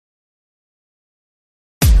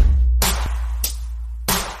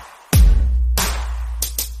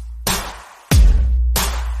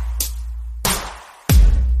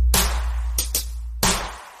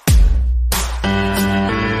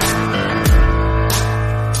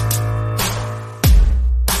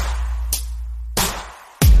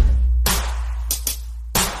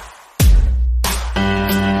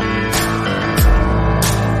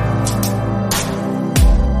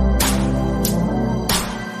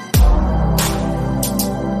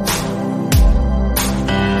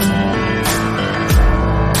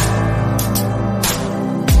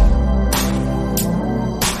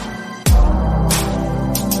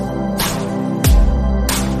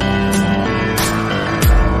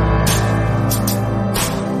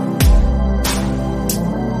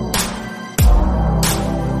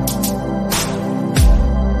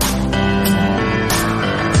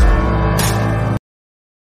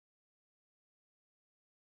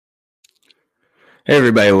Hey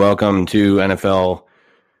everybody, welcome to NFL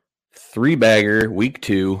Three Bagger Week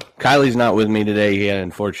 2. Kylie's not with me today. He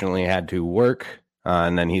unfortunately had to work,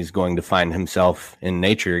 and then he's going to find himself in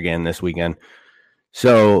nature again this weekend.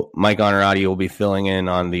 So Mike Honorati will be filling in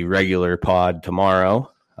on the regular pod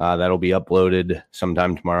tomorrow. That'll be uploaded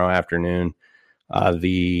sometime tomorrow afternoon.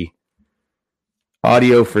 The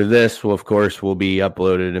audio for this will, of course, be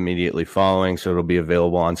uploaded immediately following, so it'll be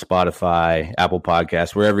available on Spotify, Apple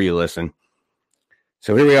Podcasts, wherever you listen.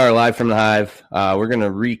 So here we are live from the Hive. We're going to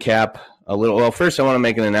recap a little. Well, first I want to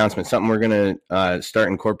make an announcement, something we're going to start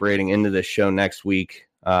incorporating into this show next week.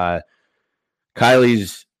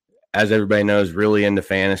 Kylie's, as everybody knows, really into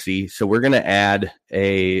fantasy. So we're going to add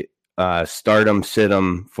a stardom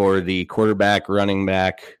situm for the quarterback, running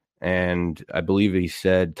back, and I believe he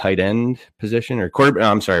said tight end position or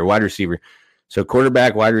wide receiver. So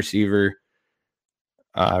quarterback, wide receiver,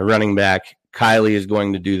 running back. Kylie is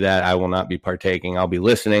going to do that. I will not be partaking. I'll be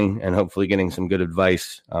listening and hopefully getting some good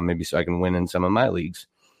advice, maybe so I can win in some of my leagues.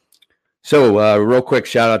 So real quick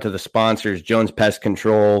shout out to the sponsors, Jones Pest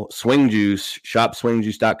Control, Swing Juice,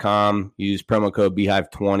 shopswingjuice.com. Use promo code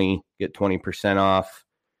Beehive20, get 20% off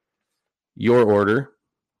your order.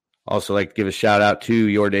 Also like to give a shout out to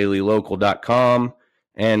yourdailylocal.com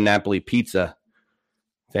and Napoli Pizza.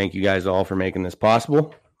 Thank you guys all for making this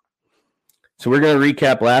possible. So we're going to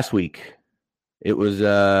recap last week. It was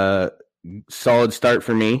a solid start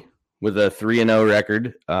for me with a 3-0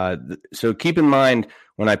 record. So keep in mind,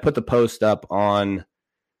 when I put the post up on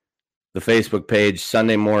the Facebook page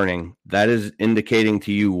Sunday morning, that is indicating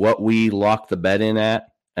to you what we locked the bet in at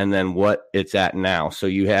and then what it's at now. So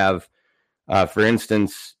you have, for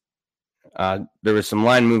instance, there was some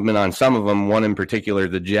line movement on some of them. One in particular,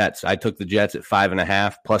 the Jets. I took the Jets at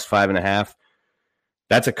 5.5, plus 5.5.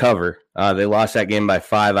 That's a cover. They lost that game by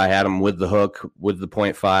 5. I had them with the hook, with the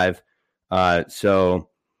 0.5. So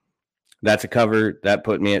that's a cover. That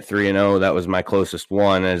put me at 3-0. That was my closest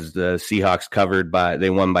one, as the Seahawks they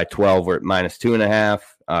won by 12. We're at minus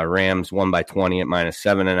 2.5. Rams won by 20 at minus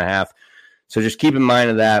 7.5. So just keep in mind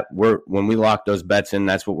of that. When we lock those bets in,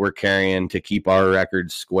 that's what we're carrying to keep our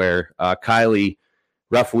records square. Kylie,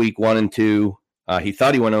 rough week 1 and 2. He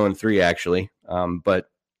thought he went 0-3 actually, but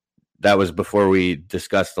that was before we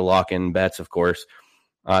discussed the lock-in bets, of course.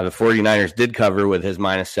 The 49ers did cover with his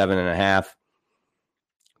minus 7.5.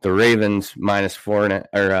 The Ravens minus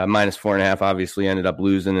 4.5 obviously ended up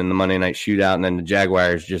losing in the Monday night shootout, and then the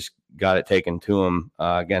Jaguars just got it taken to them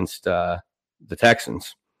against the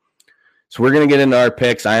Texans. So we're going to get into our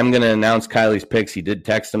picks. I am going to announce Kylie's picks. He did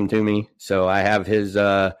text them to me, so I have his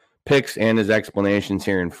picks and his explanations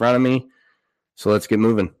here in front of me. So let's get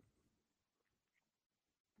moving.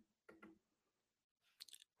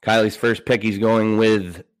 Kylie's first pick, he's going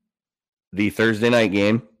with the Thursday night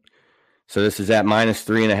game. So this is at minus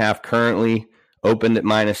 3.5 currently, opened at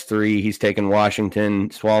minus 3. He's taking Washington,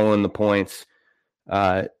 swallowing the points.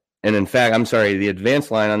 And in fact, the advanced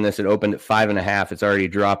line on this, it opened at 5.5. It's already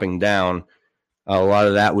dropping down. A lot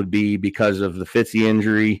of that would be because of the Fitzy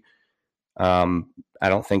injury. I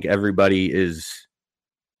don't think everybody is.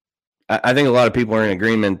 I think a lot of people are in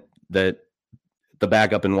agreement that the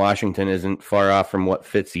backup in Washington isn't far off from what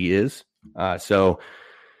Fitzy is. So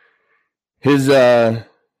his,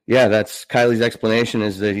 that's Kylie's explanation,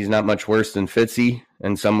 is that he's not much worse than Fitzy,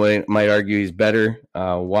 and some might argue he's better.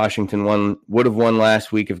 Washington would have won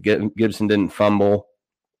last week if Gibson didn't fumble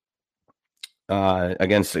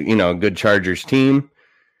against a good Chargers team.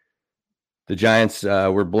 The Giants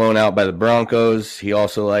were blown out by the Broncos. He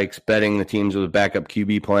also likes betting the teams with a backup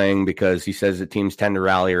QB playing because he says that teams tend to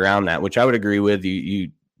rally around that, which I would agree with.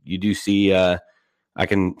 You do see, I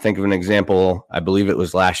can think of an example, I believe it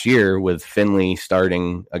was last year, with Finley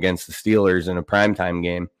starting against the Steelers in a primetime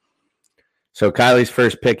game. So Kylie's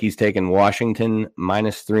first pick, he's taken Washington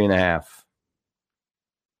minus 3.5.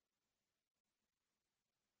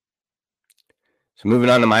 So moving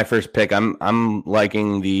on to my first pick, I'm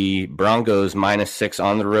liking the Broncos minus 6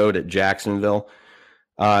 on the road at Jacksonville.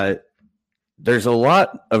 There's a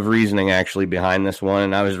lot of reasoning actually behind this one,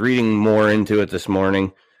 and I was reading more into it this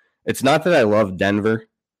morning. It's not that I love Denver.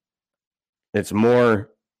 It's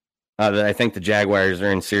more that I think the Jaguars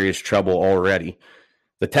are in serious trouble already.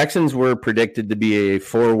 The Texans were predicted to be a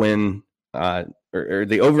 4-win, or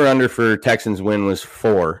the over-under for Texans win was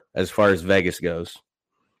 4 as far as Vegas goes.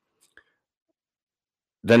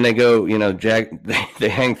 Then they go, they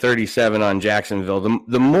hang 37 on Jacksonville.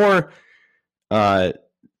 The more that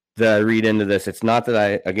I read into this, it's not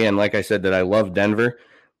that like I said, that I love Denver,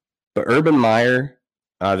 but Urban Meyer,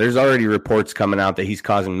 there's already reports coming out that he's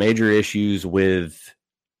causing major issues with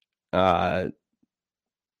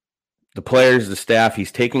the players, the staff.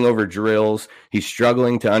 He's taking over drills. He's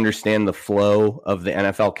struggling to understand the flow of the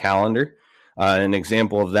NFL calendar. An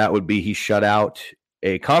example of that would be he shut out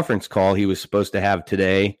a conference call he was supposed to have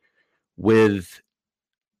today with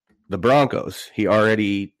the Broncos. He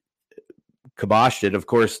already kiboshed it. Of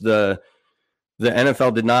course, the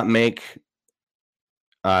NFL did not make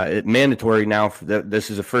it mandatory now.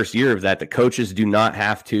 This is the first year of that. The coaches do not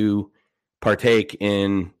have to partake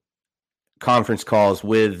in conference calls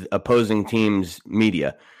with opposing teams'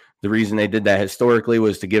 media. The reason they did that historically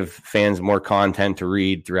was to give fans more content to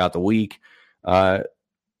read throughout the week. A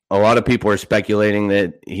lot of people are speculating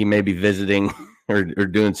that he may be visiting or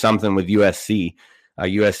doing something with USC.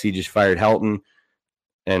 USC just fired Helton,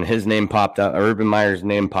 and his name popped up. Urban Meyer's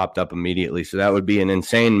name popped up immediately. So that would be an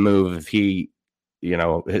insane move if he,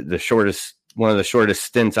 one of the shortest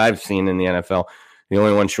stints I've seen in the NFL. The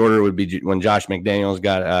only one shorter would be when Josh McDaniels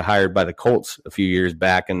got hired by the Colts a few years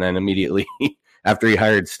back, and then immediately after he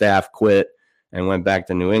hired staff, quit and went back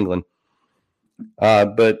to New England.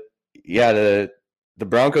 But yeah, the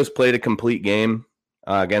Broncos played a complete game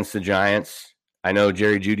against the Giants. I know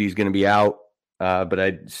Jerry Jeudy's going to be out, but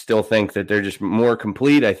I still think that they're just more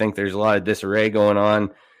complete. I think there's a lot of disarray going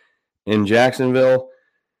on in Jacksonville.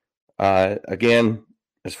 Again,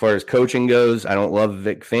 as far as coaching goes, I don't love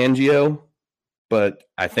Vic Fangio, but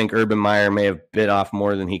I think Urban Meyer may have bit off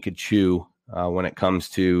more than he could chew when it comes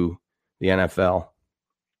to the NFL.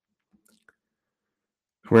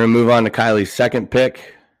 We're going to move on to Kylie's second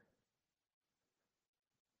pick.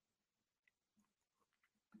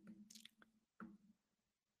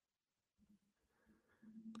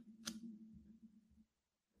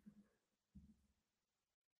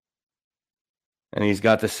 And he's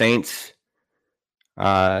got the Saints.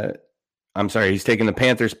 He's taking the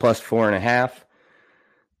Panthers plus 4.5.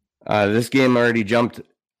 This game already jumped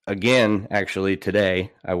again, actually,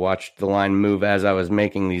 today. I watched the line move as I was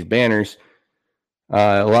making these banners.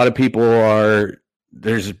 A lot of people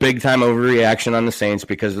there's big time overreaction on the Saints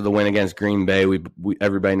because of the win against Green Bay.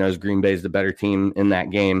 Everybody knows Green Bay is the better team in that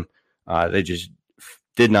game. They just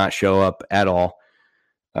did not show up at all.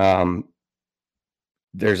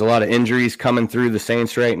 There's a lot of injuries coming through the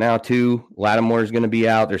Saints right now, too. Lattimore's going to be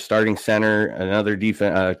out. Their starting center, another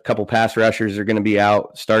defense, a couple pass rushers are going to be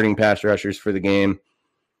out, starting pass rushers for the game.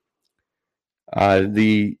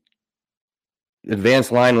 The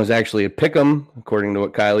advanced line was actually a pick'em, according to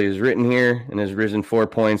what Kylie has written here, and has risen 4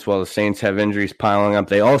 points while the Saints have injuries piling up.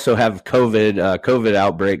 They also have COVID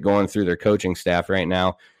outbreak going through their coaching staff right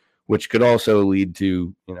now, which could also lead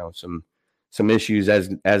to some issues as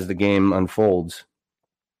the game unfolds.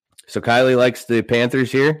 So Kylie likes the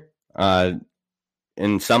Panthers here.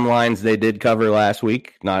 In some lines, they did cover last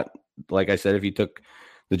week. Not, like I said, if you took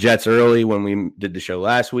the Jets early when we did the show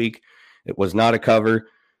last week, it was not a cover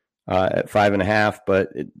at 5.5. But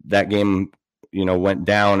that game, went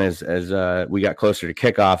down as we got closer to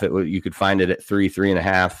kickoff. You could find it at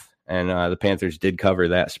 3.5, and the Panthers did cover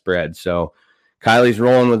that spread. So Kylie's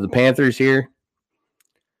rolling with the Panthers here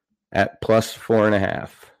at plus 4.5.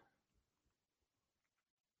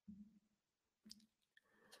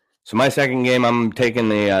 So my second game, I'm taking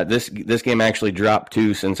the this game actually dropped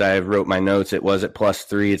too since I wrote my notes. It was at plus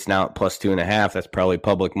 3. It's now at plus 2.5. That's probably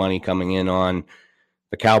public money coming in on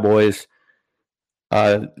the Cowboys.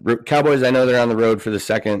 Cowboys, I know they're on the road for the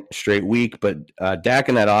second straight week, but Dak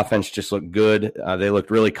and that offense just looked good. They looked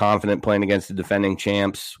really confident playing against the defending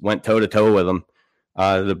champs, went toe-to-toe with them.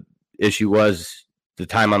 The issue was the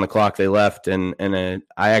time on the clock they left, and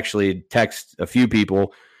I actually text a few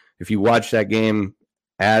people, if you watch that game,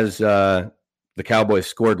 as the Cowboys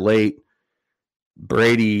scored late,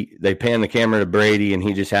 they panned the camera to Brady, and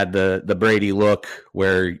he just had the Brady look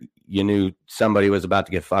where you knew somebody was about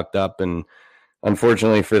to get fucked up. And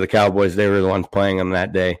unfortunately for the Cowboys, they were the ones playing him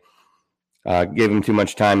that day. Gave him too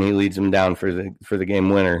much time. He leads them down for the game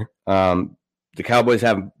winner. The Cowboys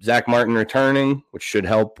have Zach Martin returning, which should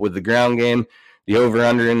help with the ground game. The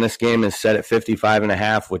over-under in this game is set at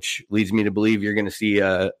 55.5, which leads me to believe you're going to see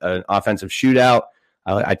an offensive shootout.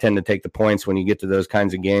 I tend to take the points when you get to those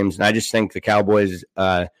kinds of games. And I just think the Cowboys,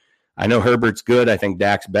 I know Herbert's good. I think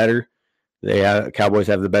Dak's better. Cowboys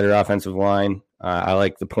have the better offensive line. I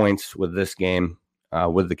like the points with this game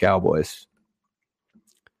with the Cowboys.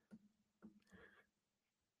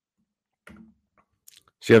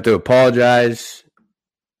 So you have to apologize.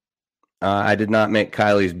 I did not make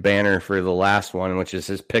Kylie's banner for the last one, which is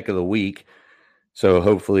his pick of the week. So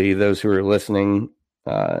hopefully those who are listening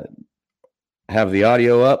have the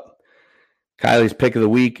audio up. Kylie's pick of the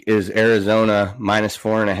week is Arizona minus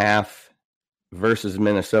 4.5 versus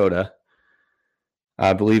Minnesota.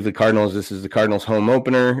 I believe this is the Cardinals home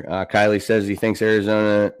opener. Kylie says he thinks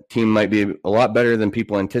Arizona team might be a lot better than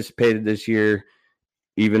people anticipated this year,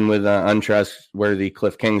 even with untrustworthy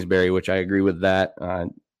Cliff Kingsbury, which I agree with that.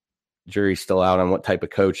 Jury's still out on what type of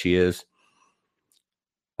coach he is.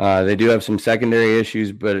 They do have some secondary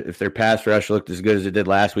issues, but if their pass rush looked as good as it did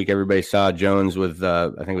last week, everybody saw Jones with, I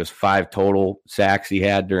think it was 5 total sacks he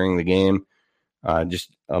had during the game. Just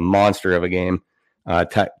a monster of a game.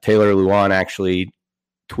 Taylor Lewan actually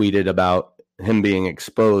tweeted about him being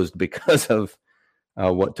exposed because of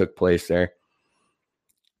what took place there.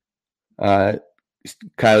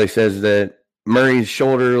 Kylie says that Murray's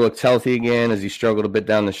shoulder looks healthy again as he struggled a bit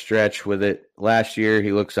down the stretch with it last year.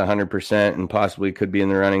 He looks 100% and possibly could be in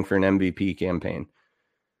the running for an MVP campaign.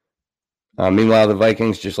 Meanwhile, the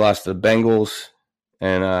Vikings just lost to the Bengals,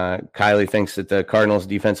 and Kylie thinks that the Cardinals'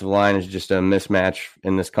 defensive line is just a mismatch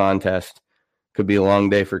in this contest. Could be a long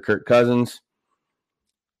day for Kirk Cousins.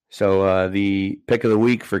 So the pick of the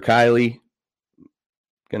week for Kylie,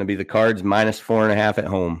 going to be the Cards minus 4.5 at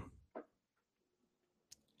home.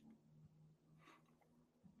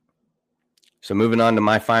 So moving on to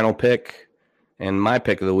my final pick and my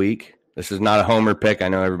pick of the week. This is not a homer pick. I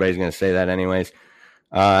know everybody's going to say that anyways.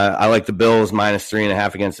 I like the Bills minus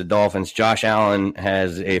 3.5 against the Dolphins. Josh Allen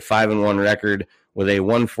has a 5-1 record with a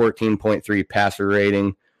 114.3 passer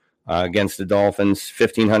rating against the Dolphins.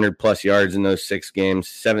 1,500 plus yards in those 6 games.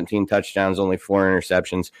 17 touchdowns, only 4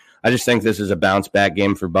 interceptions. I just think this is a bounce back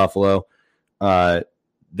game for Buffalo.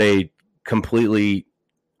 They completely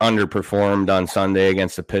underperformed on Sunday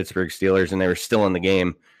against the Pittsburgh Steelers, and they were still in the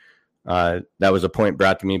game. That was a point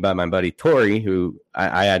brought to me by my buddy Tori, who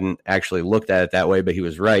I hadn't actually looked at it that way, but he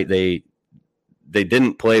was right. They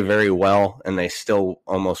didn't play very well, and they still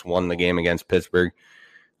almost won the game against Pittsburgh.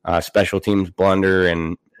 Special teams blunder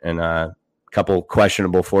and a couple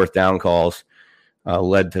questionable 4th down calls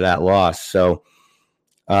led to that loss. So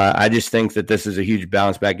I just think that this is a huge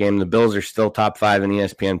bounce back game. The Bills are still top 5 in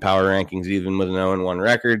ESPN power rankings, even with an 0-1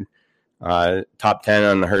 record. Top 10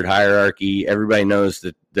 on the herd hierarchy. Everybody knows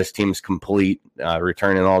that this team's complete,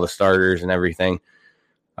 returning all the starters and everything.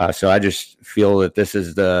 So I just feel that this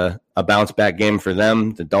is a bounce back game for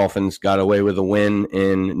them. The Dolphins got away with a win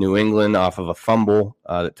in New England off of a fumble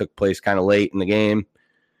that took place kind of late in the game.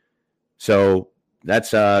 So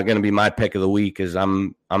that's going to be my pick of the week, as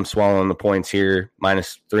I'm swallowing the points here,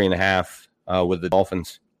 minus 3.5 with the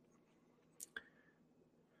Dolphins.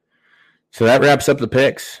 So that wraps up the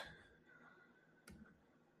picks.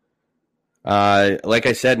 Like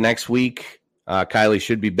I said, next week, Kylie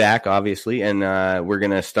should be back, obviously, and we're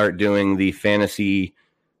going to start doing the fantasy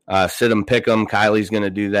sit 'em, pick 'em. Kylie's going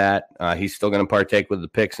to do that. He's still going to partake with the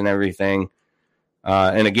picks and everything.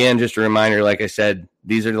 And again, just a reminder, like I said,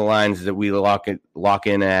 these are the lines that we lock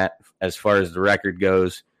in at as far as the record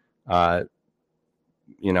goes. Kylie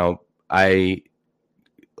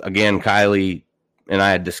and I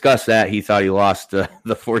had discussed that. He thought he lost the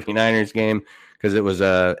 49ers game because it was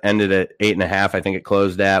ended at 8.5. I think it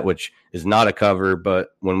closed at, which is not a cover.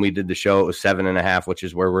 But when we did the show, it was 7.5, which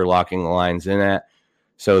is where we're locking the lines in at.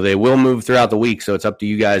 So they will move throughout the week. So it's up to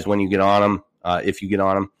you guys when you get on them, if you get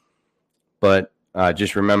on them. But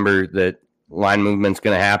just remember that line movement's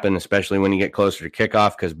going to happen, especially when you get closer to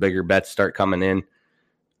kickoff, because bigger bets start coming in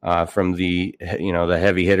from the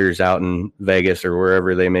heavy hitters out in Vegas or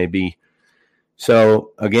wherever they may be.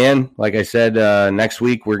 So again, like I said, next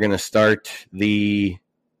week we're going to start the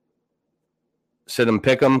sit 'em,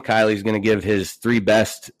 pick 'em. Kylie's going to give his 3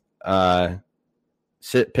 best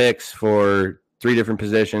sit picks for 3 different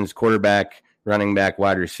positions: quarterback, running back,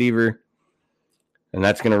 wide receiver. And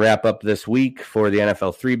that's going to wrap up this week for the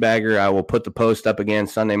NFL 3-bagger. I will put the post up again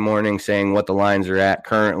Sunday morning saying what the lines are at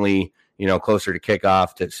currently, closer to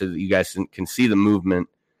kickoff, so that you guys can see the movement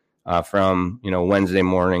from, Wednesday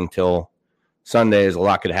morning till Sunday. As a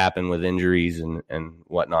lot could happen with injuries and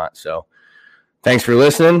whatnot. So thanks for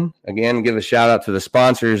listening. Again, give a shout out to the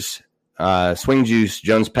sponsors, Swing Juice,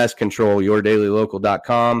 Jones Pest Control,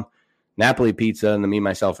 YourDailyLocal.com, Napoli Pizza, and the Me,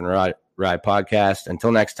 Myself, and Rye podcast.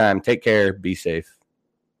 Until next time, take care. Be safe.